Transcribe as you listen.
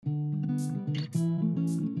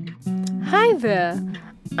Hi there,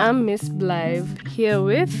 I'm Miss Blythe here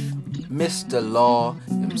with Mr. Law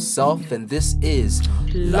himself, and this is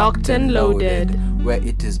Locked and Loaded, where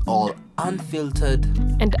it is all unfiltered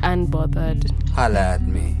and unbothered. Holla at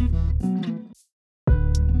me.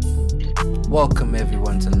 Welcome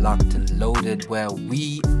everyone to Locked and Loaded, where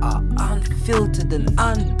we are unfiltered and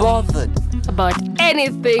unbothered About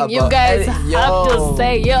anything you guys have to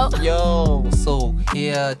say, yo. So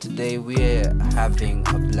here today we're having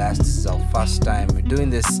a blast. This is our first time. We're doing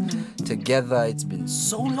this together. It's been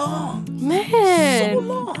so long. Man, So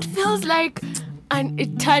long. it feels like an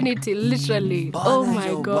eternity, literally. Oh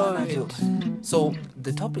my God. So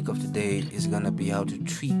the topic of today is gonna be how to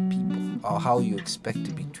treat people, or how you expect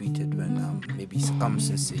to be treated when maybe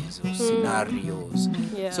circumstances or scenarios.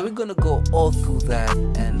 Yeah. So we're gonna go all through that,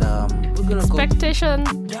 and we're gonna Expectation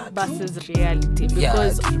versus reality,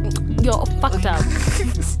 because you're fucked up.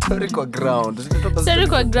 Historical ground.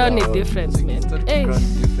 Historical ground is different, man. Historical ground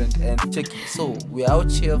is different. And check it. So we're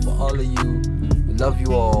out here for all of you. We love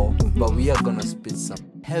you all, but we are gonna spit some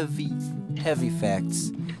heavy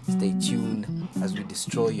facts. Stay tuned as we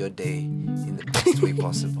destroy your day in the best way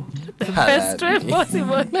possible. The best way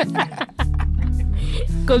possible.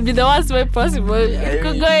 Could be the worst way possible. It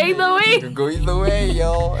could go either way. It could go either way,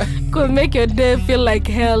 yo. Could make your day feel like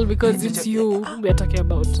hell because it's you we're talking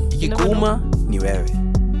about. Ikikuma ni wewe.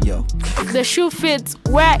 Yo. If the shoe fits,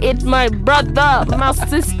 wear it, my brother, my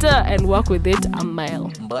sister, and walk with it a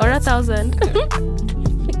mile or 1,000.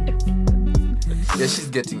 Yeah, she's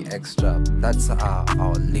getting extra. That's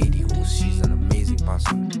our lady host. She's an amazing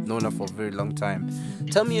person. Known her for a very long time.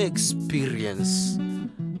 Tell me your experience,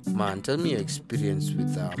 man. Tell me your experience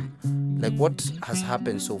with like what has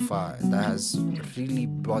happened so far that has really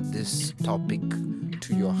brought this topic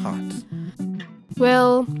to your heart.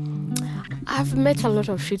 Well, I've met a lot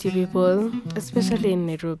of shitty people, especially in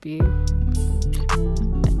Nairobi.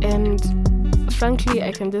 And frankly,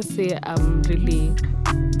 I can just say I'm really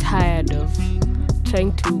tired of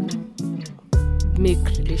trying to make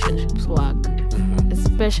relationships work,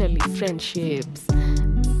 especially friendships.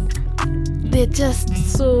 They're just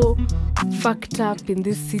so fucked up in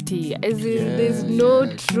this city. As in, there's no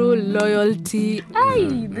true loyalty.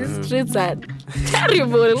 The streets are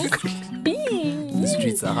terrible. The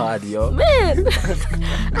streets are hard, yo. Man,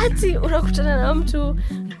 ati unakutana na mtu,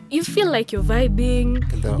 you feel like you're vibing.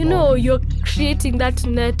 You know, you're creating that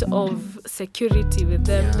net of security with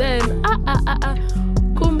them. Then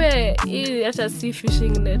kumbe hii hata si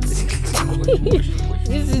fishing net.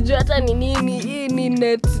 Sijui hata ni nini. Hii ni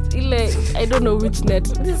net ile, I don't know which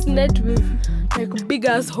net. This net with like big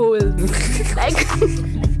ass holes. Like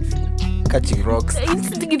catching rocks.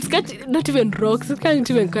 It's catch, not even rocks. It can't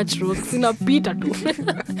even catch rocks. Inapita tu.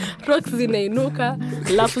 Rocks zinainuka,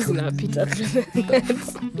 alafu zinapita tu.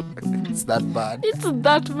 It's that bad. It's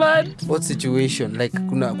that bad. What situation? Like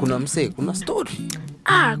kuna mse, kuna story.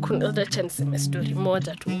 Kuna chance story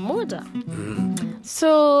moja.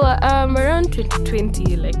 So around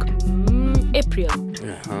 2020, like April,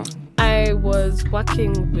 I was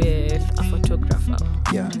working with a photographer.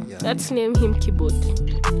 Yeah. Let's name him Keyboard.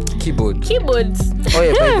 Oh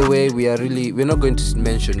yeah, by the way, we're not going to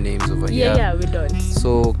mention names over here. Yeah, we don't.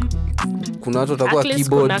 So kuna watu watakuwa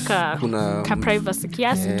keyboard, kuna privacy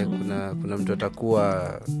kiasi tu. Kuna mtu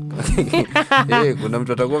atakuwa kuna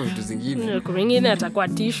mtu atakuwa vitu zingine. Kuna mwingine atakuwa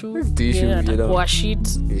tissue, atakuwa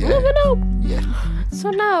sheet. You never know. Yeah.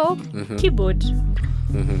 So now, Keyboard.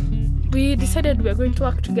 We decided we are going to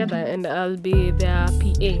work together, and I'll be their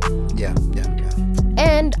PA. Yeah.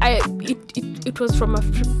 And it was from a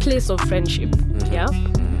place of friendship.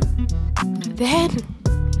 Then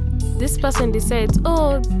this person decides,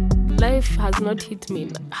 life has not hit me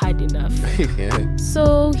hard enough.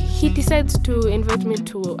 So he decides to invite me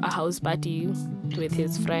to a house party with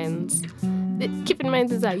his friends. Keep in mind,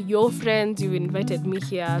 these are your friends. You invited me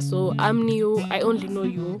here, so I'm new. I only know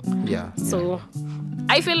you. So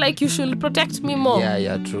I feel like you should protect me more.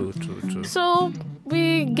 Yeah, true. So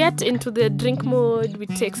we get into the drink mode. We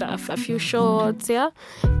take a few shots, and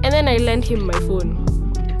then I lend him my phone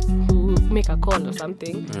to make a call or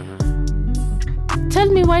something. Tell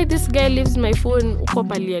me why this guy leaves my phone uko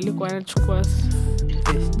pali alikuwa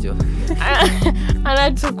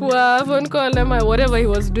anachukua phone call ama whatever he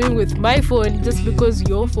was doing with my phone, just because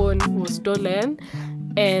your phone was stolen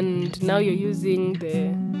and now you're using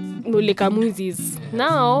the mulikamuizis.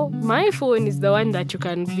 Now my phone is the one that you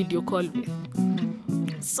can video call with.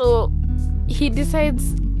 So he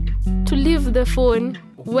decides to leave the phone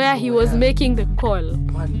where he was making the call.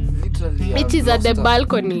 Man, literally, it is at the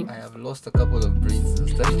balcony. I have lost a couple of brains and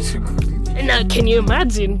started to go. Now, can you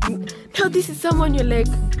imagine? Now, this is someone you're like,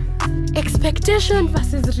 expectation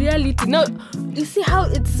versus reality. Now, you see how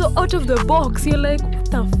it's so out of the box. You're like,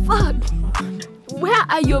 what the fuck? Where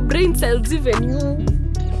are your brain cells even? You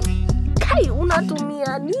kai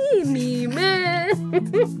unatumia nini,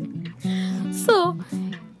 man? So,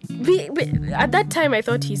 at that time, I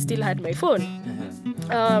thought he still had my phone.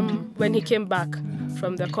 When he came back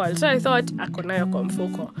from the call. So I thought, akonayo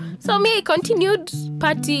komfuko. So me, I continued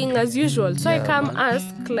partying as usual. So I come ask,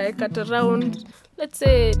 like, at around, let's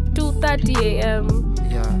say, 2:30 a.m.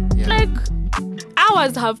 Yeah. Like,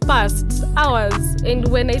 hours have passed. Hours. And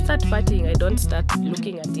when I start partying, I don't start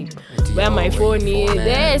looking at it. Where my phone is.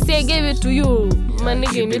 They say I gave it to you. My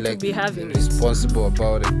nigga, you need to be having it. Responsible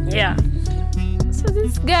about it. Yeah. So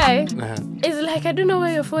this guy is like, I don't know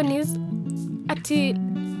where your phone is.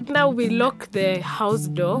 Now we lock the house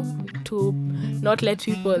door to not let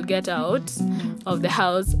people get out of the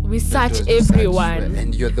house. We search everyone.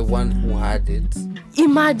 And you're the one who had it.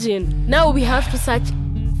 Imagine. Now we have to search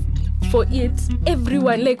for it.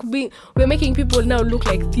 Everyone. Like we're making people now look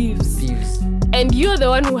like thieves. And you're the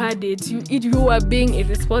one who had it. You are being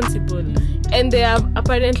irresponsible. And there are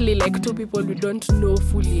apparently like 2 people we don't know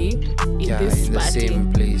fully in this in party. The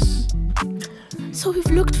same place. So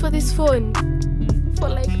we've looked for this phone for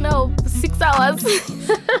like now 6 hours.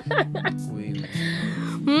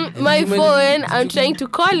 My phone, I'm trying to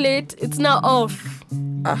call it. It's now off.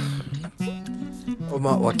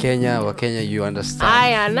 Wakenya, you understand?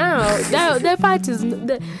 I know. The part is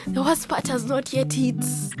the worst part has not yet hit.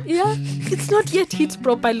 Yeah, it's not yet hit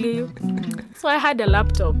properly. So I had a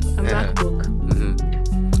laptop, a MacBook,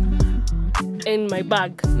 in my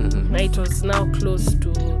bag. It was now close to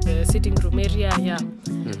the sitting room area. Yeah,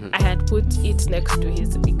 I had put it next to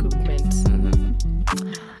his equipment.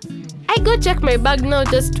 I go check my bag now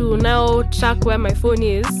just to now track where my phone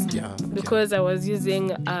is. Because I was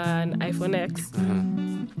using an iPhone X.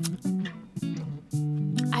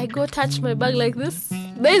 I go touch my bag like this.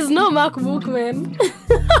 There is no MacBook, man.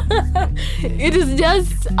 It is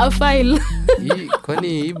just a file. Kwani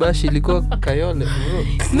hii bash ilikuwa Kayole, bro?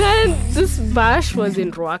 Then this bash was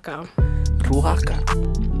in Ruaka.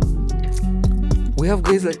 We have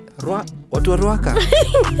guys like watu wa Ruaka.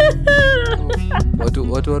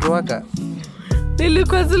 Watu wa Ruaka.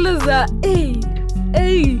 Nilikuwa zile za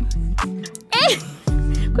hey.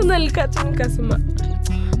 Kuna likatu nikasema,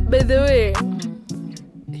 by the way,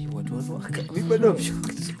 watu wa Ruaka. We bado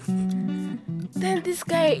then this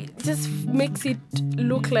guy just makes it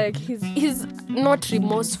look like he's not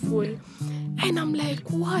remorseful. And I'm like,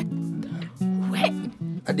 what?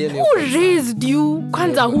 Who raised you?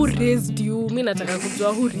 Kwanza, who raised you? Mimi nataka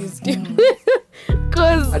kujua who raised you.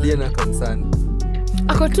 Cause Adiana concerned.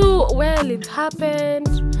 Ako tu, well, it happened.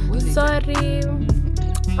 Sorry.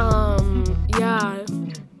 Yeah.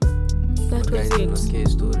 That was it.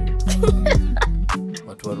 Story.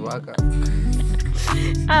 Watu wa Ruaka.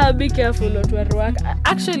 Be careful not to work.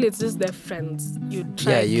 Actually, it's just their friends. You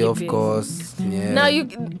try. Yeah, you of course. Yeah. Now you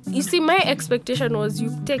see, my expectation was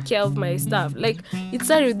you take care of my stuff. Like it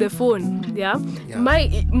started with the phone. Yeah.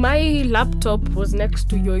 My laptop was next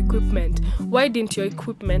to your equipment. Why didn't your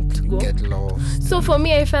equipment go? Get lost. So for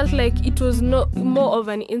me, I felt like it was more of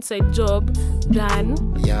an inside job than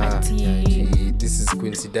this is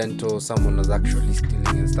coincidental. Someone was actually stealing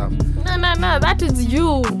and stuff. No, that is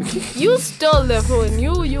you. You stole the phone.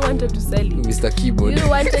 You wanted to sell it. Mr. Keyboard. You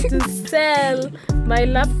wanted to sell my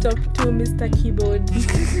laptop to Mr. Keyboard.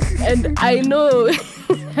 And I know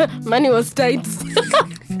money was tight.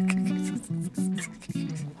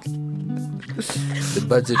 The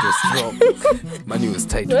budget was strong. Money was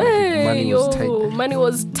tight. Money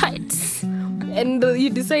was tight. And you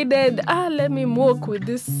decided, let me work with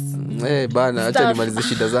this. Hey, bana, acha nimalize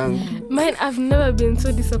shida zangu. Man, I've never been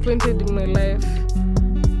so disappointed in my life.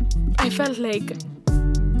 I felt like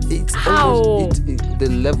it's almost the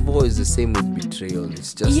level is the same with betrayal.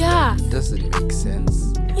 It's just it doesn't make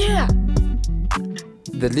sense. Yeah.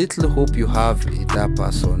 The little hope you have in that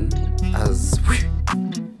person as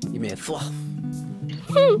you may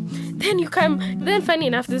then funny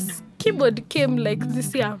enough, this Keyboard came like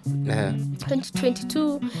this year,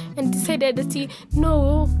 2022, and decided that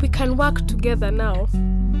we can work together now.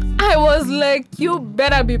 I was like, you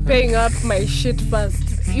better be paying up my shit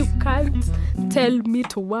first. You can't tell me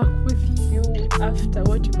to work with you after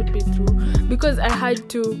what you put me through. Because I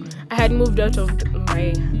had moved out of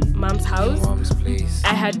my mom's house. Your mom's place.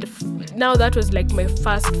 Now that was like my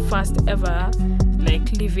first ever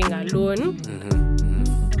like living alone.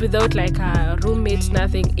 Without like a roommate,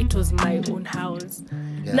 nothing. It was my own house.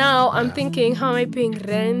 Now I'm thinking, how am I paying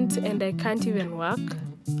rent and I can't even work?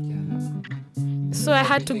 So I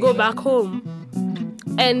had to go back home.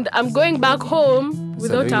 and I'm going back home It's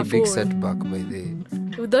without a really a big phone, setback by the.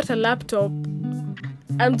 without a laptop.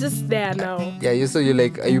 I'm just there now. Yeah, you're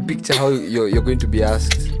like, you picture how you're going to be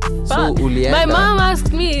asked. So But ulienda. my mom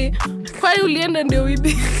asked me, why ulienda ndio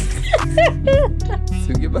wibi?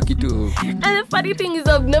 So get back to. And the funny thing is,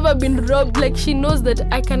 I've never been robbed. Like, she knows that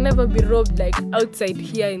I can never be robbed, like, outside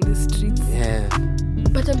here in the streets. Yeah.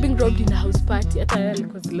 But I'm being robbed in a house party. What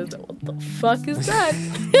the fuck is that?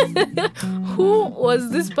 Who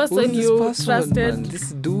was this person trusted? Man?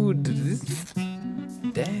 This dude.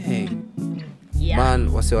 Dang. Yeah. Man,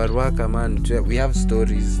 wasiwarwaka man. We have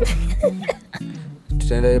stories.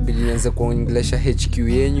 Tutaenda bilinanza kuongelesha HQ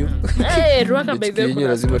yenyu. Hey, Rwaka by HQ the yenyu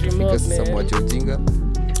lazima tufika sasa mwache ujinga.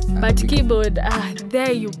 But keyboard,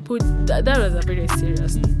 there you put that was a very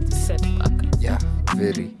serious setback. Yeah,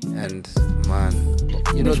 very. And man,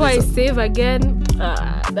 you know, before I save again,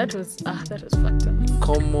 that was fucked up.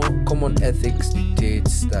 Common ethics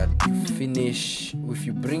dictates that you finish if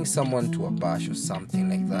you bring someone to a bash or something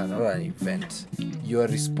like that or an event, you are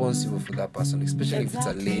responsible for that person, especially if it's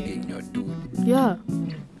a lady and you're a dude. Yeah.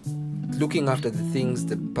 Looking after the things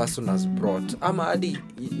the person has brought. Ama hadi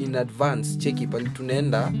in advance, cheki pali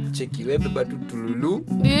tunaenda, cheki webeba tu tululu.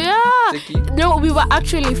 Yeah. Cheki. No, we were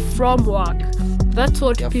actually from work. That's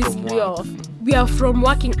what pissed me off. We are from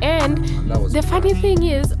working, and the funny thing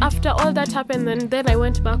is, after all that happened, and then I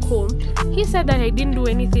went back home, he said that I didn't do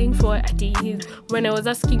anything for when I was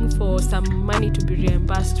asking for some money to be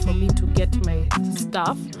reimbursed for me to get my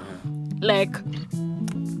stuff. Like,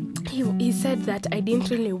 he said that I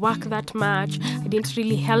didn't really work that much, I didn't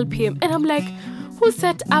really help him, and I'm like, who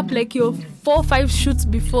set up like your 4-5 shoots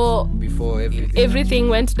before everything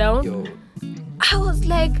went down? Yo. I was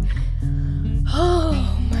like,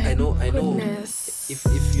 oh my goodness.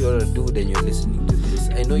 If you're a dude and you're listening to this,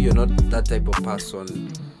 I know you're not that type of person,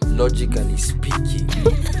 logically speaking,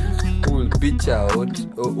 who will bitch out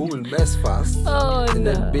or who will mess fast and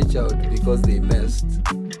then bitch out because they messed.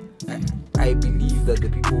 I believe that the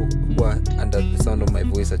people who are under the sound of my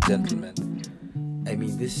voice are gentlemen. I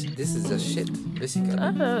mean, this is a shit, basically.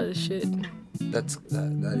 Shit. That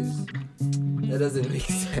doesn't make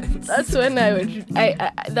sense. That's when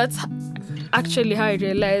that's actually how I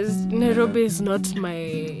realized Nairobi is not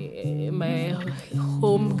my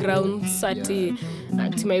home ground city.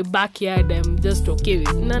 At my backyard, I'm just okay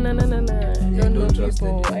with. No. I don't know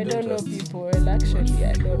people. I don't know people. Actually,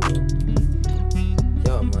 I don't know.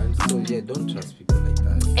 Yeah, man. So yeah, don't trust people like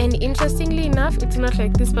that. And interestingly enough, it's not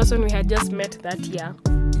like this person we had just met that year.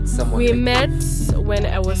 Someone we like met when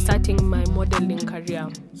I was starting my modeling career.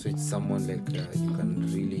 So it's someone like you can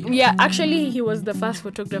really. Yeah, actually, he was the first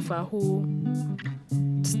photographer who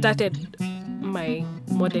started my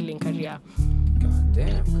modeling career. God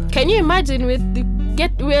damn. Can you imagine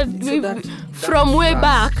from way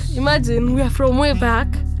back? Imagine we are from way back,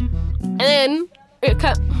 and then like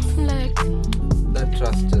that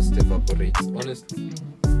trust just evaporates. Honestly,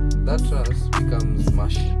 that trust becomes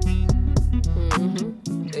mush. Mm-hmm.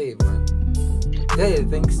 Hey man. Hey,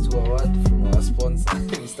 thanks to a word from our sponsor,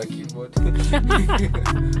 Mr. Keyboard,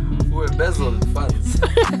 who embezzled funds.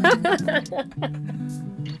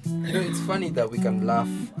 You know, it's funny that we can laugh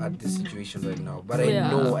at this situation right now, but I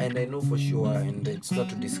know for sure, and it's not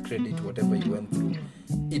to discredit whatever you went through.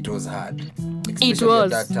 It was hard, especially at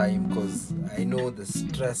that time, because I know the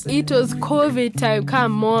stress. It was COVID time.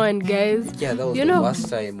 Come on, guys. Yeah, that was the worst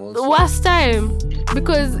time. Also, the worst time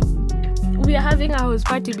because we are having a house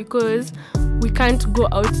party because we can't go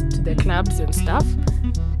out to the clubs and stuff.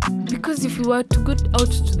 Because if we were to go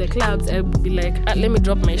out to the clubs, I would be like, let me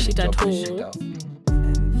drop my shit at home.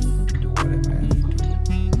 And do whatever I have to do.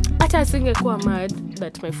 Ata singekuwa mad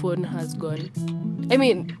that my phone has gone. I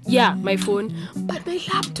mean, yeah, my phone, but my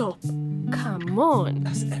laptop. Come on.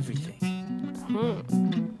 That's everything.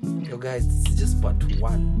 Yo guys, this is just part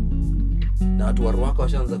 1. Na watu waruwaka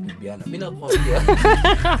washaanza kubiana. Mimi nakwambia.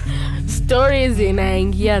 Stories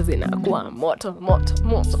zinakuwa moto.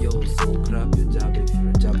 Yo, so grab your jab if you're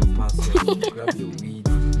a jabber person. Grab your weed.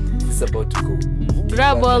 It's about to go.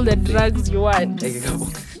 Grab all the drugs you want. If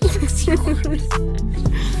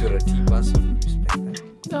you're a tea person,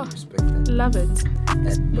 respect that. Love it.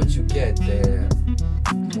 But you get the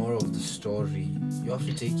moral of the story. You have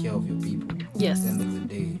to take care of your people. Yes. At the end of the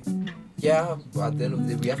day. Yeah, but at the end of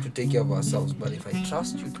the day, we have to take care of ourselves. But if I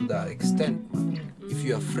trust you to that extent, man, if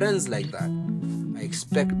you are friends like that, I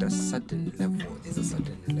expect a certain level. There's a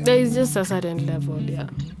certain level. There is just a certain level, yeah.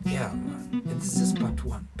 Yeah, man. It's just part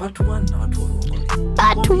 1. Part 1, not one.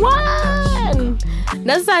 Part 1!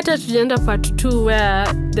 That's hata tujaenda part 2 where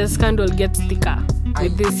the scandal gets thicker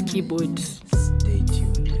with this keyboard.